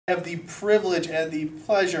I have the privilege and the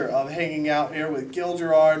pleasure of hanging out here with Gil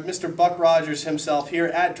Gerard, Mr. Buck Rogers himself, here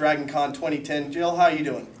at DragonCon 2010. Jill, how are you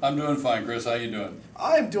doing? I'm doing fine, Chris. How you doing?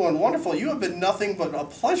 I'm doing wonderful. You have been nothing but a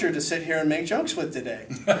pleasure to sit here and make jokes with today.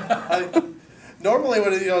 Normally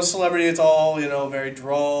with a celebrity, it's all very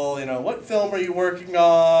droll. What film are you working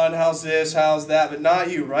on? How's this? How's that? But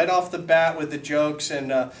not you. Right off the bat with the jokes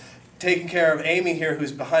and taking care of Amy here,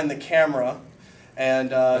 who's behind the camera.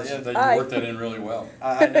 And you worked that in really well.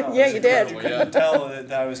 I know. Yeah, you did. You couldn't tell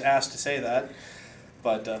that I was asked to say that.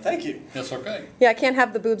 But thank you. That's okay. Yeah, I can't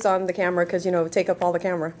have the boobs on the camera because, it would take up all the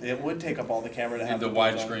camera. It would take up all the camera to have the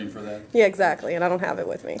widescreen for that. Yeah, exactly, and I don't have it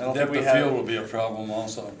with me. Depth of field will be a problem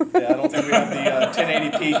also. Yeah, I don't think we have the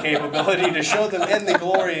 1080p capability to show them in the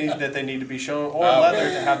glory that they need to be shown, or leather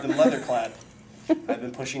to have them leather clad. I've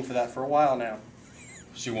been pushing for that for a while now.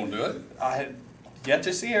 She won't do it? I had yet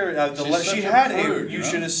to see her. She had you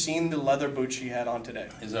should have seen the leather boots she had on today.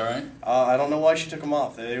 Is that right? I don't know why she took them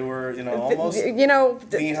off. They were, almost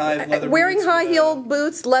knee-high leather wearing boots. high-heeled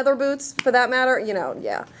boots, leather boots, for that matter,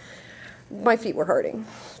 yeah. My feet were hurting.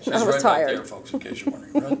 She's I was right tired. Back there, folks, in case you're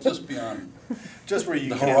wondering. Right just beyond just where you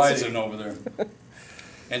the can't horizon see. over there.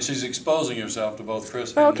 And she's exposing herself to both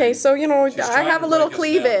Chris and Okay, me. so, I have a little break us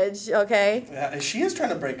cleavage, okay? Yeah, she is trying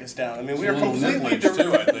to break us down. I mean, we It's are a little completely nipplage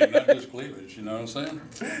too, I think, not just cleavage. You know what I'm saying?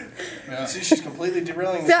 Yeah. See, she's completely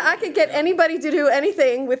derailing. So I could get anybody to do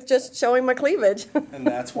anything with just showing my cleavage. And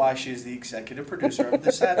that's why she's the executive producer of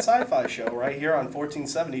the Sci-Fi Show right here on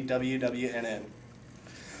 1470 WWNN.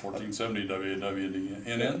 1470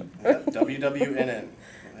 WWNN? Yeah, WWNN.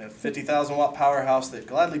 A 50,000 watt powerhouse that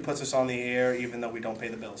gladly puts us on the air even though we don't pay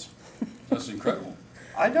the bills. That's incredible.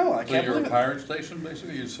 I know, I So can't you're believe a it. pirate station,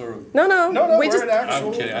 basically? You sort of... No, No, we we're just... an actual...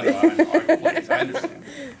 I'm kidding. I understand.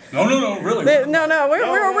 No, really. No, we're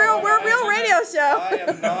a real radio show. I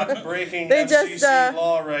am not breaking They FCC just,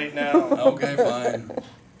 law right now. Okay, fine.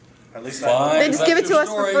 At least Fine. They just give it to us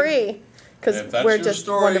for free because If that's we're your just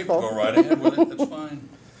story, wonderful. go right ahead with it. That's fine.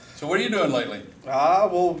 So what are you doing lately?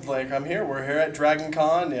 Well, I'm here. We're here at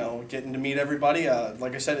DragonCon, getting to meet everybody.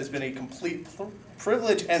 Like I said, it's been a complete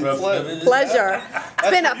privilege and Pleasure. It's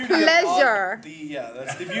been a pleasure.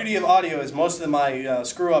 That's the beauty of audio is most of my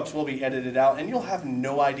screw-ups will be edited out, and you'll have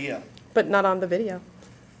no idea. But not on the video.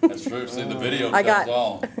 That's true. See, the video I tells got-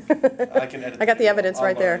 all. I can edit. I got the evidence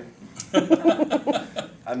right there.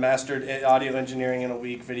 I mastered audio engineering in a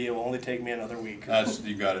week. Video will only take me another week.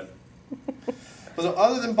 You got it. So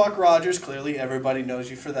other than Buck Rogers, clearly everybody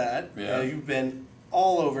knows you for that. Yeah. You've been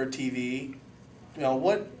all over TV.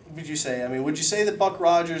 What would you say? I mean, would you say that Buck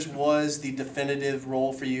Rogers was the definitive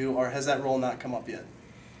role for you, or has that role not come up yet?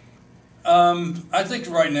 I think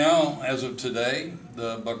right now, as of today,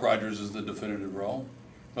 the Buck Rogers is the definitive role.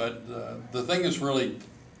 But the thing that's really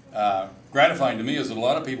gratifying to me is that a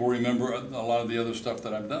lot of people remember a lot of the other stuff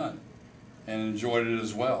that I've done and enjoyed it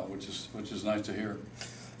as well, which is nice to hear.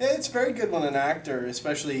 Yeah, it's very good when an actor,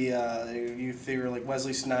 especially you figure like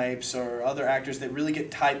Wesley Snipes or other actors that really get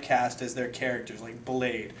typecast as their characters, like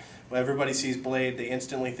Blade. When everybody sees Blade, they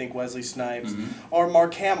instantly think Wesley Snipes. Mm-hmm. Or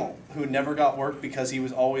Mark Hamill, who never got work because he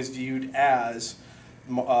was always viewed as,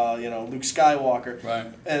 Luke Skywalker. Right.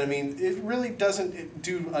 And I mean, it really doesn't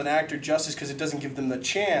do an actor justice because it doesn't give them the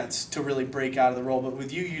chance to really break out of the role. But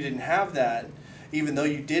with you, you didn't have that. Even though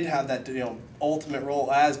you did have that, ultimate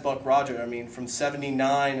role as Buck Rogers. I mean, from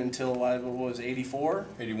 '79 until what was 84?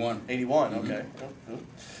 81. 81. Mm-hmm. Okay.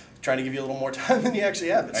 Trying to give you a little more time than you actually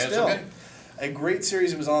have, but still, okay. A great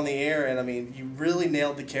series was on the air, and I mean, you really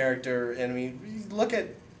nailed the character. And I mean, you look at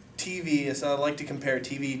TV. So I like to compare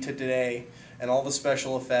TV to today, and all the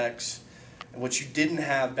special effects, which you didn't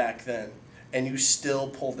have back then. And you still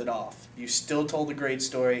pulled it off. You still told a great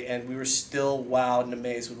story, and we were still wowed and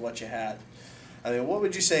amazed with what you had. I mean, what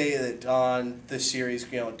would you say that on this series,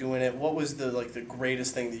 doing it, what was the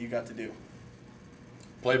greatest thing that you got to do?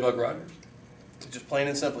 Play Buck Rogers. Just plain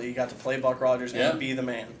and simply, you got to play Buck Rogers and be the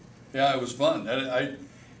man. Yeah, it was fun.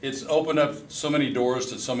 It's opened up so many doors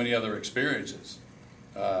to so many other experiences.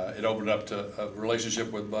 It opened up to a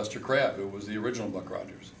relationship with Buster Crabbe, who was the original Buck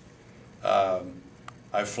Rogers.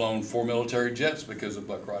 I've flown 4 military jets because of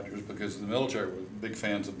Buck Rogers, because the military were big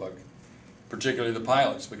fans of Buck, particularly the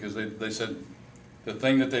pilots, because they said the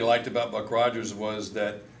thing that they liked about Buck Rogers was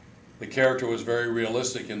that the character was very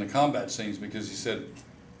realistic in the combat scenes, because he said,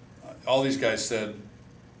 all these guys said,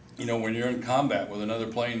 when you're in combat with another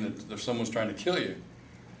plane that if someone's trying to kill you,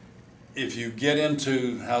 if you get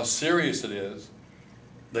into how serious it is,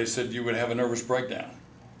 they said you would have a nervous breakdown.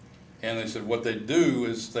 And they said what they do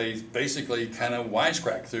is they basically kind of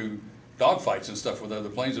wisecrack through dogfights and stuff with other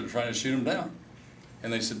planes that are trying to shoot them down.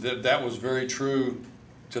 And they said that was very true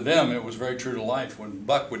to them, it was very true to life when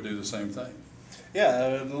Buck would do the same thing.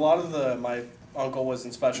 Yeah, a lot of my uncle was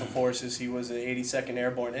in Special Forces. He was at 82nd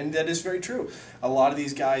Airborne, and that is very true. A lot of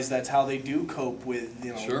these guys, that's how they do cope with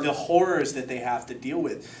Sure. the horrors that they have to deal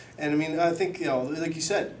with. And I mean, I think like you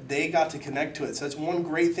said, they got to connect to it. So that's one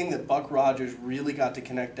great thing that Buck Rogers really got to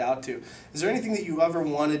connect out to. Is there anything that you ever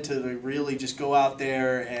wanted to really just go out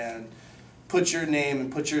there and put your name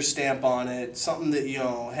and put your stamp on it? Something that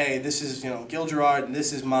hey, this is Gil Gerard, and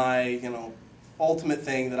this is my ultimate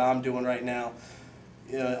thing that I'm doing right now.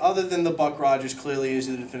 Other than the Buck Rogers clearly is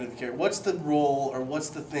the definitive character, what's the role or what's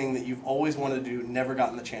the thing that you've always wanted to do, never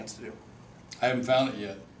gotten the chance to do? I haven't found it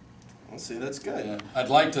yet. Let's see, that's good. Yeah. I'd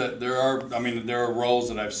like to. There are roles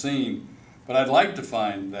that I've seen, but I'd like to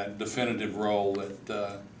find that definitive role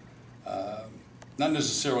that, not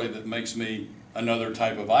necessarily that makes me another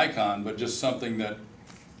type of icon, but just something that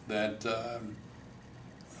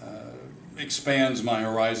expands my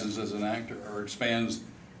horizons as an actor, or expands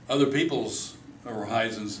other people's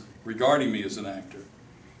horizons regarding me as an actor.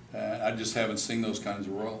 I just haven't seen those kinds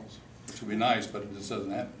of roles, which would be nice, but it just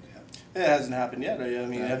doesn't happen yet. It hasn't happened yet. I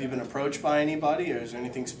mean, have you been approached by anybody, or is there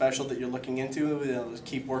anything special that you're looking into to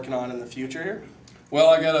keep working on in the future here? Well,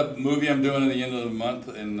 I got a movie I'm doing at the end of the month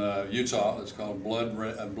in Utah. It's called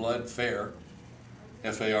Blood Fair,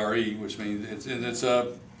 F-A-R-E, which means it's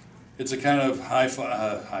a kind of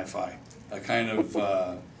hi-fi, a kind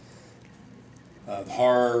of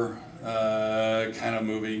horror kind of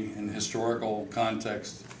movie in historical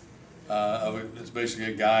context. It's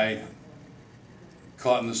basically a guy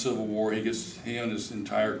caught in the Civil War. He and his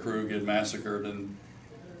entire crew get massacred, and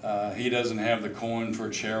he doesn't have the coin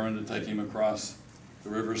for Sharon to take him across the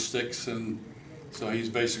river Styx, and so he's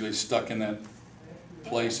basically stuck in that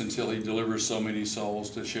place until he delivers so many souls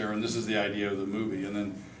to Sharon. This is the idea of the movie. And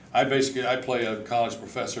then I play a college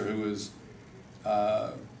professor who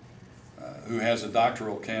has a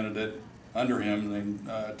doctoral candidate under him named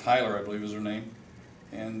Tyler, I believe is her name,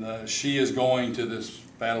 and she is going to this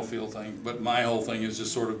battlefield thing, but my whole thing is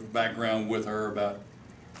just sort of background with her about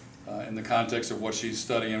in the context of what she's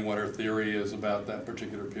studying, what her theory is about that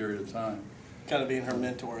particular period of time. Kind of being her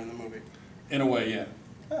mentor in the movie. In a way, yeah.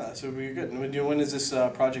 Ah, so we're good. When is this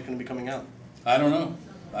project going to be coming out? I don't know.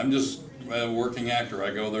 I'm just a working actor.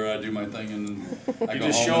 I go there, I do my thing, and I go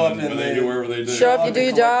just home, show up and and they do whatever they do. Show up, you do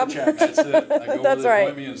your job. That's it. I go That's where they right.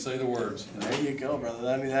 point me and say the words. There you go, brother.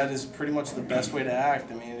 I mean, that is pretty much the best way to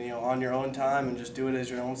act. I mean, on your own time, and just do it as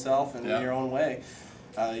your own self and in your own way.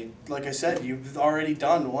 Like I said, you've already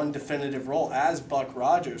done one definitive role as Buck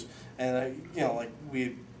Rogers, and like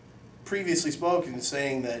we previously spoken,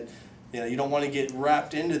 saying that you don't want to get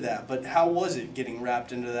wrapped into that. But how was it getting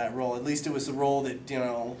wrapped into that role? At least it was the role that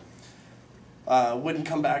wouldn't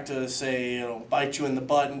come back to say bite you in the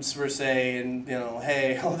butt and per se, and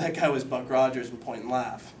hey, oh, that guy was Buck Rogers, and point and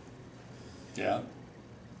laugh. Yeah.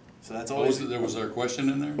 So that's always. Was there a question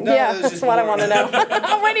in there? No, Yeah, it was that's just what I more- want to know.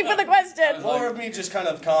 I'm waiting for the question. More of me just kind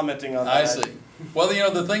of commenting on that. I see. Well,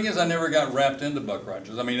 the thing is, I never got wrapped into Buck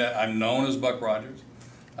Rogers. I mean, I'm known as Buck Rogers,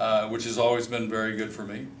 which has always been very good for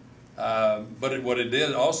me. But what it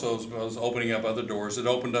did also was opening up other doors. It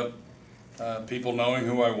opened up people knowing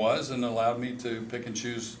who I was and allowed me to pick and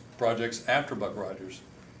choose projects after Buck Rogers,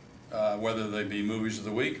 whether they be movies of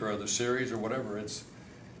the week or other series or whatever.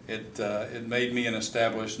 It made me an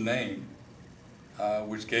established name,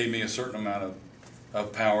 which gave me a certain amount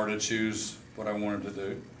of power to choose what I wanted to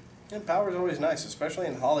do. And power is always nice, especially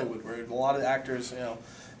in Hollywood, where a lot of actors,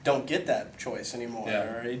 don't get that choice anymore,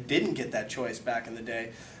 or it didn't get that choice back in the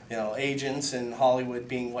day. Agents in Hollywood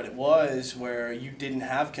being what it was, where you didn't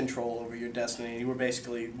have control over your destiny. You were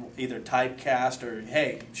basically either typecast or,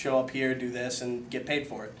 hey, show up here, do this, and get paid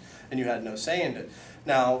for it. And you had no say in it.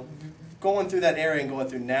 Now, going through that area and going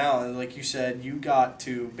through now, like you said, you got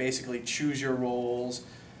to basically choose your roles.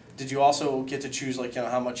 Did you also get to choose, like,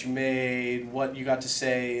 how much you made, what you got to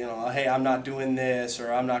say, hey, I'm not doing this,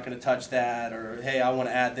 or I'm not going to touch that, or hey, I want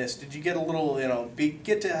to add this? Did you get a little,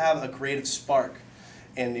 get to have a creative spark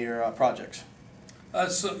in your projects?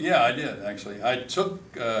 Yeah, I did, actually. I took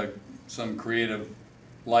some creative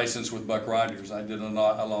license with Buck Rogers. I did an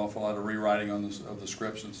awful lot of rewriting of the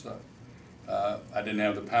scripts and stuff. I didn't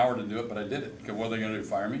have the power to do it, but I did it. What are they going to do,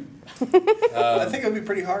 fire me? I think it would be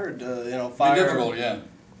pretty hard to, fire. Be difficult, yeah.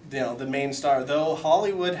 The main star, though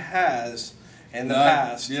Hollywood has in the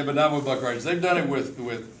past. Yeah, but not with Buck Rogers. They've done it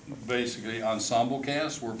with basically ensemble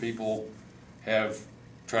casts where people have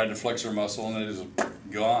tried to flex their muscle and it is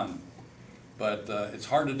gone. But it's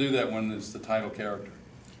hard to do that when it's the title character.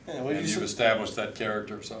 Yeah, and you've established that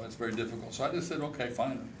character, so it's very difficult. So I just said, okay,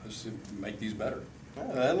 fine, let's make these better.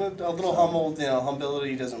 And a little humble,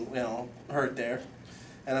 humility doesn't, hurt there.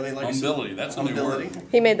 And I mean, like Humility, that's a new word.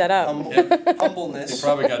 He made that up. Humbleness. You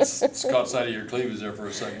probably got caught sight of your cleavage there for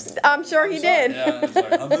a second. I'm sure he did. Yeah, it's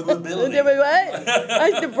like humility. Did we what?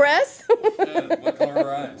 The breasts? Yeah, what color are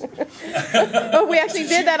her eyes? Oh, we actually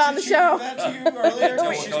did that on the show. Did that to you earlier? Tell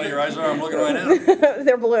what color your eyes are. I'm looking right at them.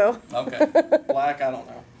 They're blue. Okay. Black, I don't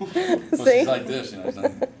know. Well, See? she's like this,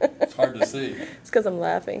 it's hard to see. It's because I'm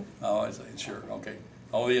laughing. Oh, I see. Sure. Okay.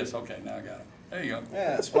 Oh, yes. Okay. Now I got it. There you go.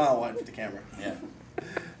 Yeah, smile wide for the camera. Yeah.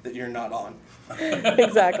 That you're not on.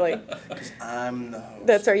 Exactly. Because I'm the host.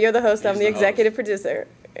 That's right. You're the host. I'm He's the the executive producer.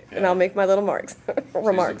 And Yeah. I'll make my little remarks. She's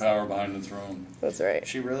the power behind the throne. That's right.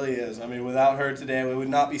 She really is. I mean, without her today, we would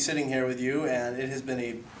not be sitting here with you, and it has been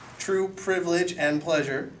a true privilege and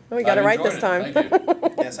pleasure. Oh, we got it I've right enjoyed this time. It. Thank you.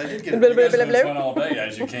 Yes, I did get Blah, it. blah, You guys blah, have blah. been fun all day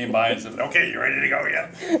as you came by and said, "Okay, you ready to go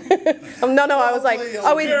yet?" No, I was like,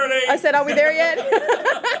 are we? Security. I said, are we there yet?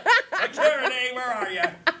 Security, where are you?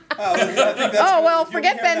 I think that's Oh, good. well, If you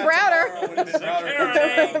forget hear Ben that Browder. tomorrow when Ben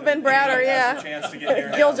Browder Ben Browder, has a yeah. chance to get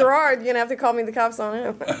here. Gil Gerard, you're gonna have to call me the cops on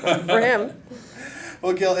him for him.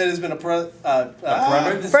 Well, Gil, it has been a privilege?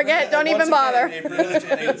 Forget, don't once even bother. again, a privilege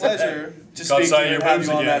and a pleasure to Got speak to sight you of and have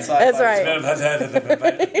your you on that boobs side. That's right.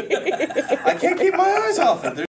 I can't keep my eyes off it.